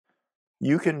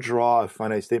you can draw a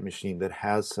finite state machine that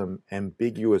has some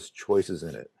ambiguous choices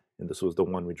in it. And this was the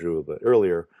one we drew a bit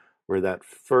earlier, where that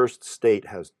first state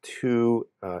has two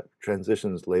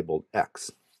transitions labeled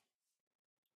x.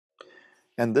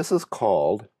 And this is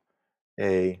called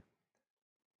a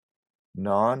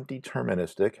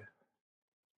non-deterministic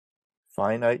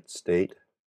finite state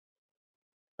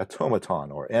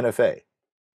automaton, or NFA.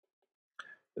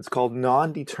 It's called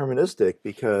non-deterministic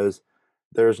because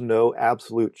there's no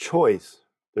absolute choice.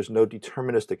 There's no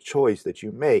deterministic choice that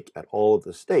you make at all of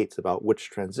the states about which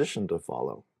transition to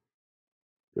follow.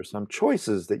 There's some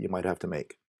choices that you might have to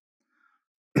make.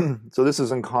 So this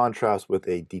is in contrast with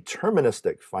a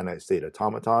deterministic finite state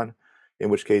automaton, in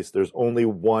which case there's only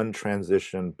one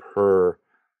transition per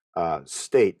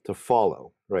state to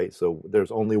follow, right? So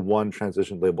there's only one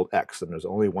transition labeled x, and there's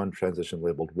only one transition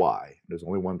labeled y. There's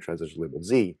only one transition labeled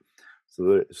z.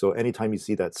 So anytime you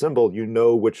see that symbol, you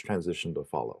know which transition to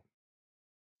follow.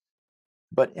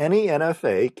 But any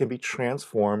NFA can be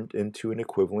transformed into an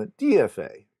equivalent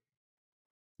DFA.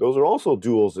 Those are also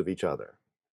duals of each other.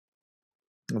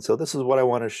 And so this is what I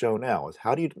want to show now, is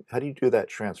how do you do that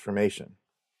transformation?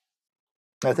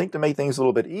 I think to make things a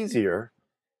little bit easier,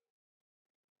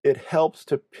 it helps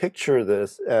to picture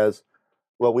this as,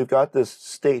 well, we've got this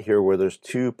state here where there's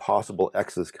two possible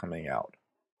x's coming out.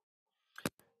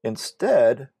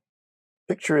 Instead,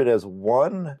 picture it as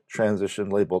one transition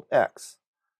labeled x,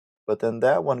 but then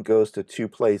that one goes to two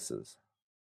places.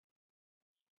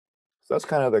 So that's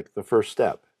kind of like the first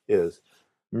step, is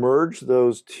merge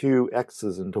those two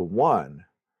x's into one,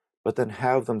 but then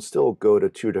have them still go to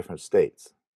two different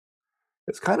states.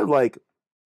 It's kind of like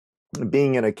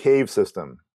being in a cave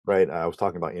system, right? I was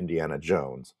talking about Indiana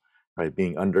Jones, right?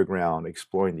 Being underground,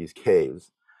 exploring these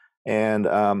caves. And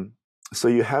so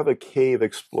you have a cave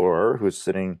explorer who's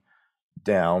sitting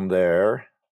down there,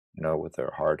 you know, with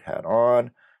their hard hat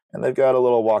on, and they've got a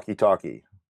little walkie-talkie,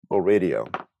 little radio,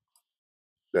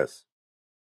 this.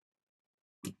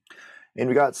 And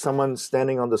we got someone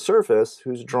standing on the surface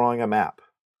who's drawing a map,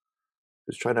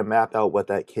 who's trying to map out what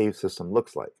that cave system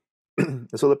looks like. And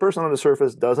so the person on the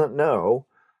surface doesn't know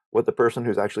what the person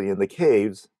who's actually in the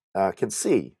caves can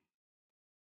see.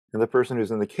 And the person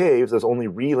who's in the caves is only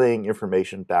relaying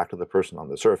information back to the person on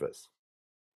the surface.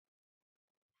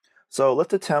 So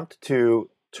let's attempt to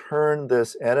turn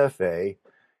this NFA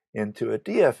into a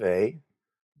DFA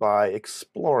by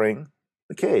exploring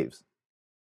the caves.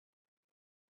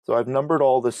 So I've numbered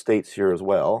all the states here as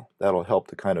well. That'll help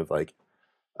to kind of like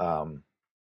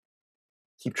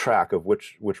keep track of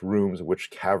which rooms,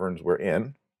 which caverns we're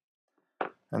in.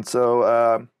 And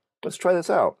so let's try this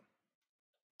out.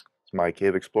 Is my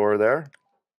cave explorer there?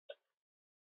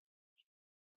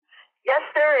 Yes,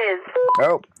 there is.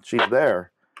 Oh, she's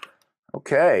there.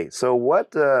 Okay, so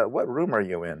what room are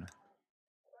you in?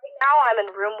 Right now I'm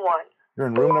in room 1. You're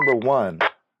in room number 1.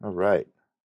 All right.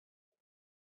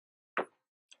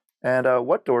 And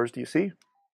what doors do you see?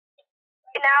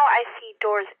 Right now I see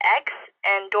doors X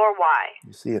and door Y.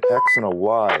 You see an X and a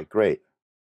Y. Great.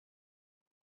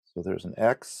 So there's an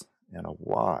X and a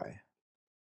Y.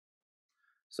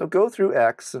 So go through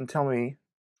X and tell me.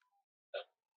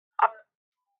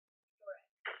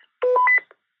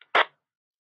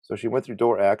 So she went through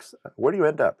door X. Where do you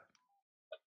end up?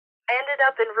 I ended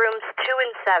up in rooms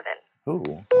 2 and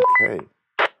 7. Ooh, okay.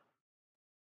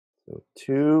 So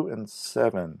 2 and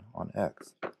 7 on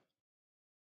X.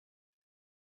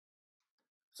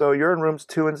 So you're in rooms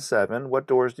 2 and 7. What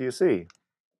doors do you see?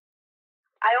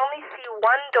 I only see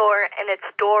one door, and it's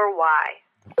door Y.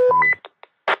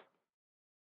 Okay.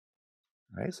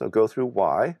 All right, so go through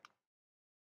Y.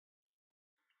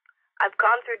 I've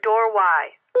gone through door Y.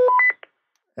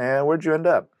 And where'd you end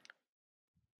up?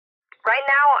 Right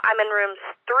now I'm in rooms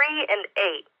 3 and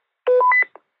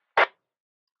 8.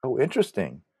 Oh,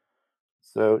 interesting.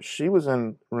 So she was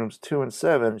in rooms 2 and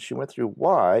 7. She went through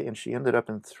Y, and she ended up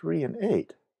in 3 and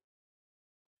 8.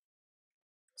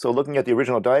 So looking at the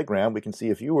original diagram, we can see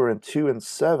if you were in 2 and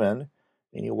 7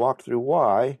 and you walked through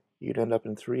Y, you'd end up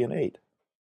in 3 and 8.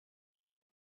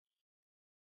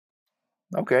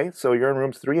 Okay, so you're in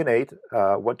rooms 3 and 8.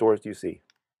 What doors do you see?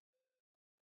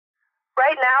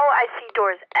 Right now I see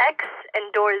doors X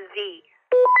and door Z.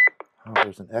 Oh,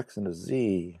 there's an X and a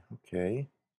Z. Okay.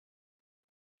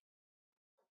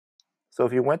 So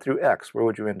if you went through X, where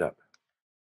would you end up?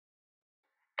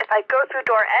 If I go through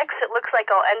door X, it looks like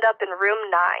I'll end up in room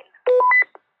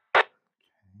 9. Okay.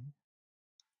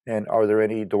 And are there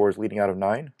any doors leading out of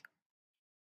 9?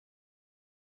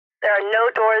 There are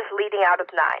no doors leading out of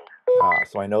 9. Ah,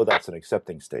 so I know that's an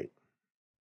accepting state.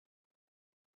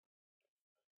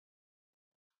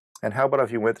 And how about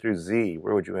if you went through Z,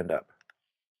 where would you end up?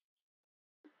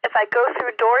 If I go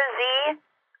through door Z,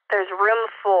 there's room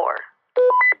 4.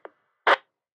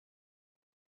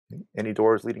 Any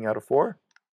doors leading out of 4?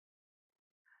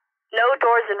 No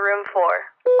doors in room 4.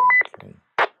 Okay.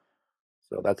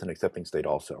 So that's an accepting state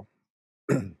also.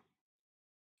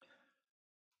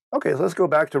 Okay, so let's go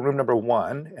back to room number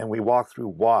 1, and we walk through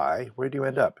Y. Where do you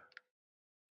end up?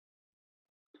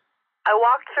 I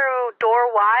walked through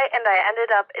door Y, and I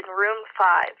ended up in room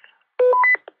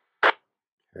 5.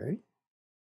 Okay.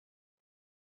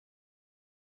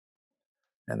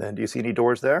 And then do you see any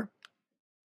doors there?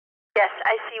 Yes,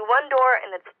 I see one door,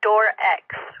 and it's door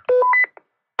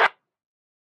X.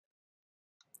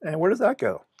 And where does that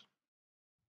go?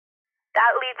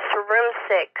 That leads to room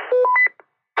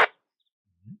 6.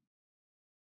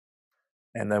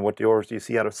 And then what doors do you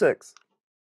see out of 6?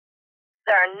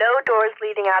 There are no doors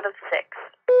leading out of 6.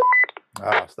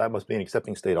 Ah, so that must be an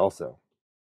accepting state also.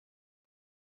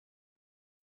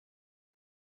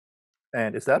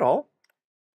 And is that all?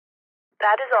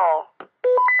 That is all.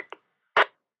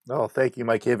 Oh, thank you,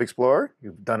 my cave explorer.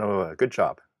 You've done a good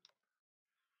job.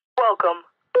 Welcome.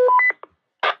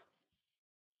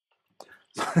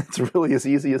 It's really as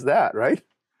easy as that, right?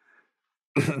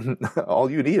 All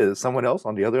you need is someone else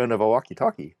on the other end of a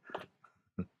walkie-talkie.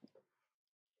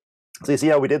 So you see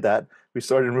how we did that? We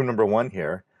started in room number 1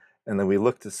 here, and then we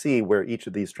looked to see where each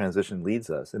of these transitions leads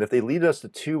us. And if they lead us to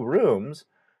 2 rooms,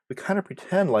 we kind of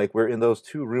pretend like we're in those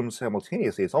 2 rooms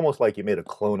simultaneously. It's almost like you made a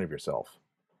clone of yourself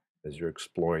as you're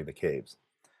exploring the caves.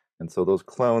 And so those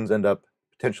clones end up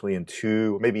potentially in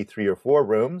 2, maybe 3 or 4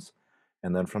 rooms.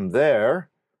 And then from there,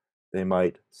 they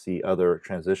might see other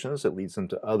transitions that leads them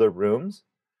to other rooms.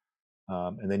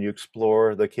 And then you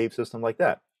explore the cave system like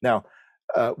that. Now,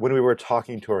 when we were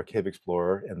talking to our cave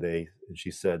explorer and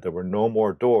she said there were no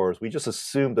more doors, we just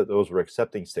assumed that those were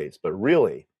accepting states. But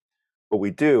really, what we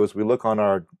do is we look on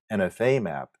our NFA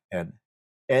map, and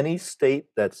any state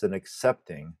that's an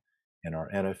accepting in our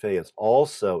NFA is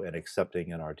also an accepting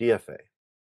in our DFA.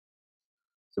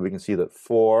 So we can see that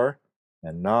 4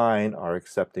 and 9 are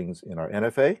acceptings in our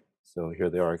NFA. So here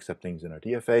they are acceptings in our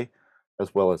DFA,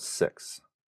 as well as 6.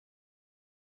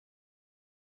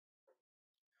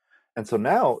 And so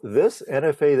now this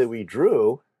NFA that we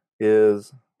drew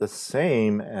is the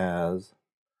same as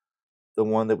the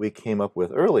one that we came up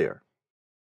with earlier.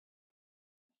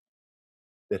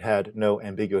 It had no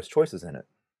ambiguous choices in it.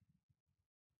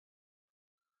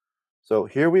 So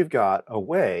here we've got a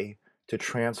way to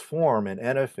transform an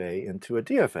NFA into a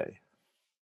DFA.